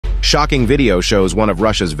shocking video shows one of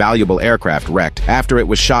Russia's valuable aircraft wrecked after it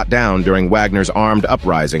was shot down during Wagner's armed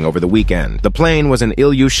uprising over the weekend. The plane was an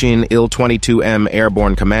Ilyushin Il-22M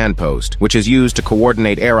airborne command post, which is used to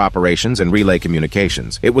coordinate air operations and relay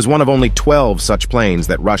communications. It was one of only 12 such planes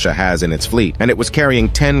that Russia has in its fleet, and it was carrying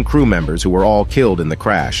 10 crew members who were all killed in the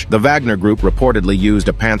crash. The Wagner Group reportedly used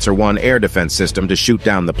a Panzer I air defense system to shoot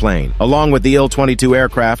down the plane. Along with the Il-22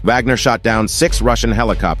 aircraft, Wagner shot down 6 Russian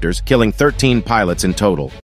helicopters, killing 13 pilots in total.